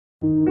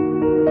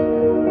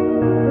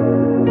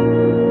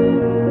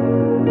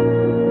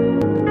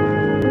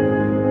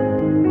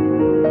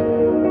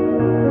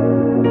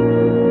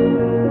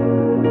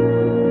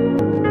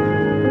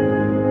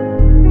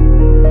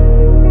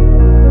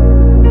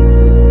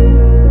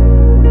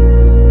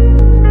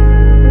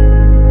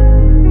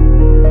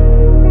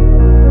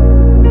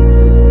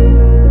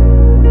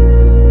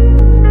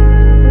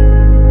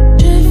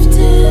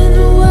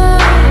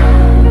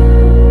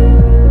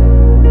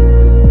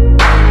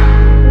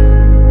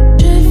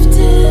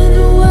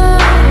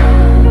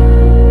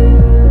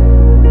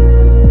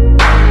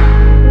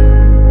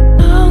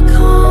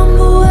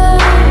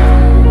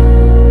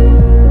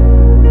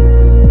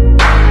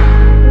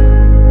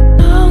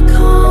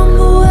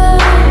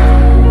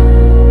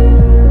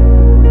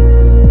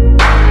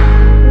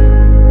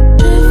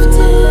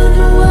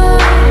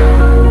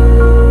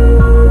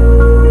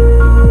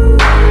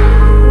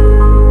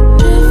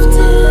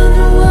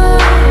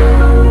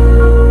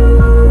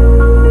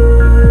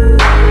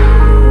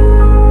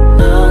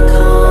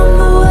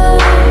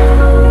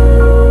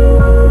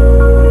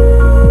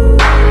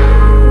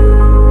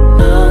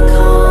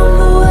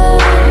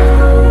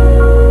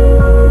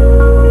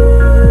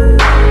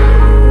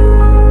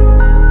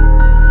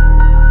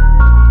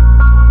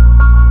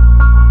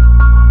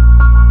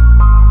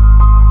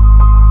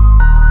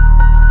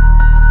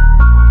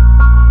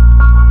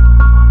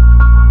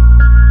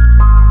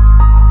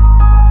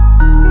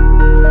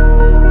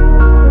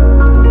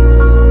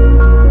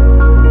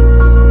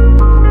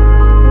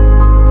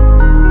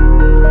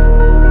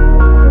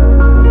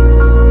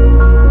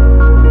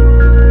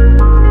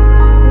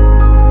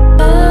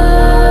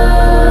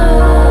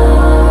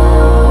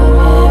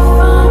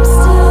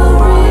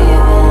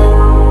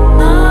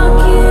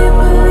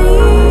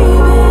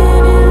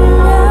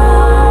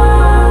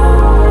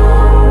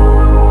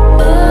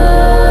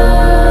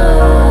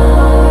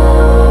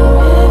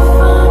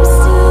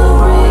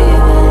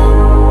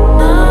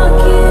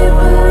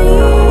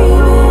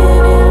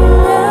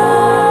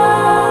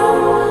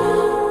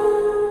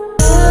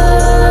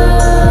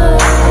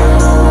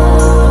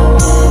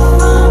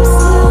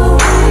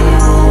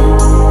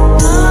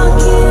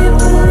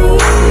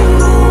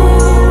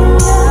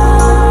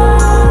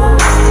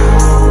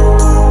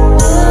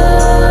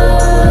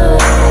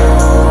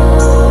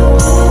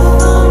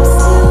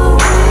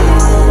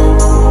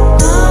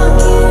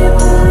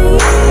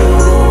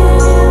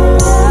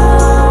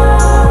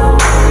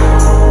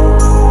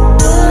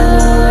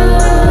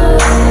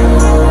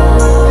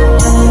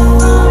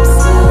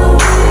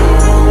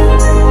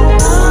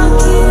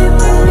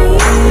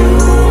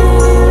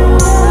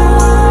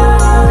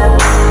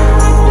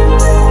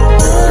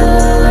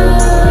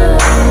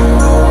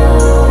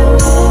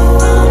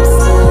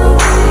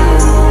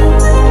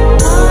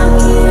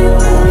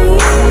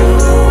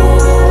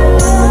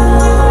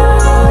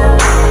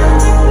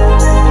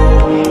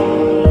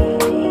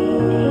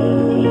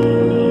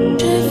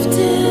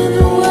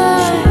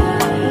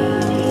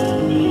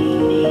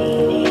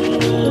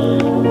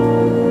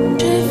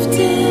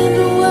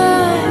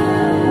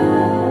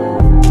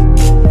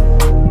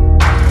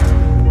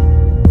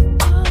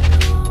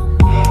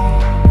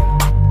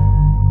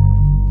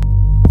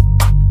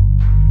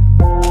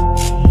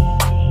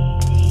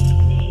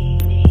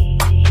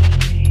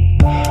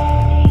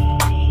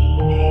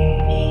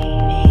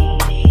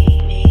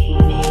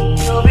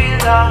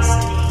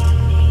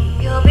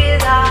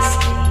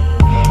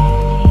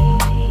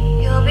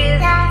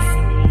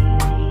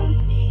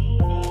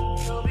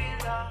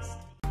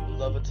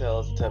Love Hotel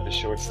is a type of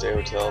short-stay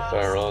hotel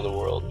found around the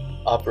world,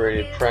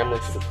 operated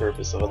primarily for the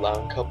purpose of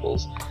allowing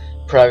couples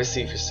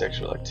privacy for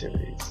sexual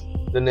activities.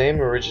 The name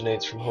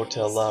originates from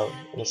Hotel Love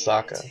in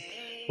Osaka,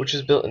 which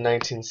was built in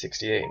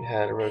 1968 and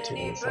had a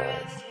rotating sign.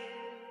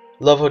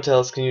 Love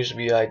hotels can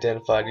usually be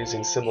identified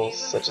using symbols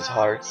such as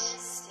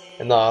hearts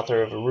and the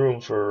author of a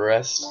room for a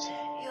rest,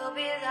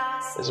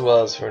 as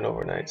well as for an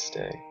overnight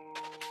stay.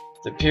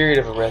 The period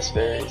of a rest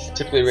varies,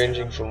 typically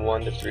ranging from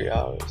 1 to 3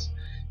 hours.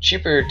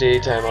 Cheaper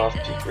daytime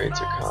off-peak rates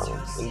are common.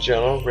 In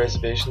general,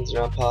 reservations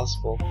are not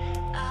possible.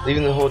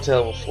 Leaving the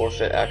hotel will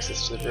forfeit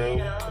access to the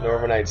room, and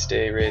overnight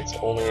stay rates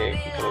only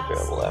become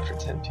available after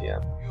 10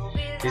 p.m.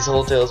 These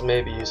hotels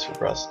may be used for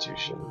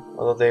prostitution,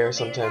 although they are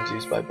sometimes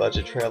used by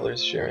budget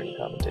travelers sharing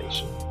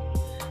accommodation.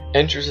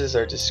 Entrances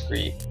are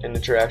discreet, and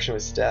interaction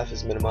with staff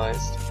is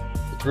minimized,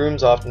 with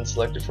rooms often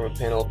selected from a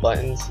panel of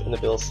buttons and the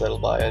bills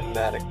settled by a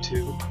pneumatic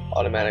tube,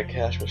 automatic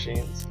cash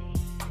machines,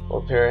 or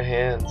a pair of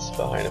hands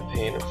behind a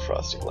pane of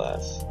frosted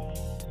glass.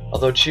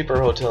 Although cheaper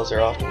hotels are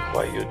often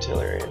quite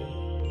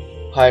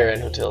utilitarian,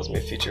 higher-end hotels may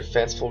feature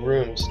fanciful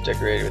rooms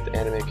decorated with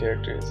anime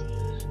characters,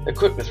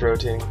 equipped with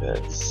rotating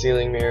beds,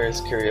 ceiling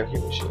mirrors,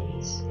 karaoke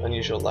machines,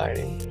 unusual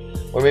lighting,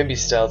 or may be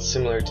styled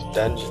similar to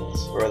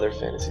dungeons or other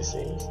fantasy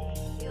scenes,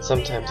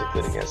 sometimes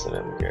including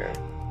S&M gear.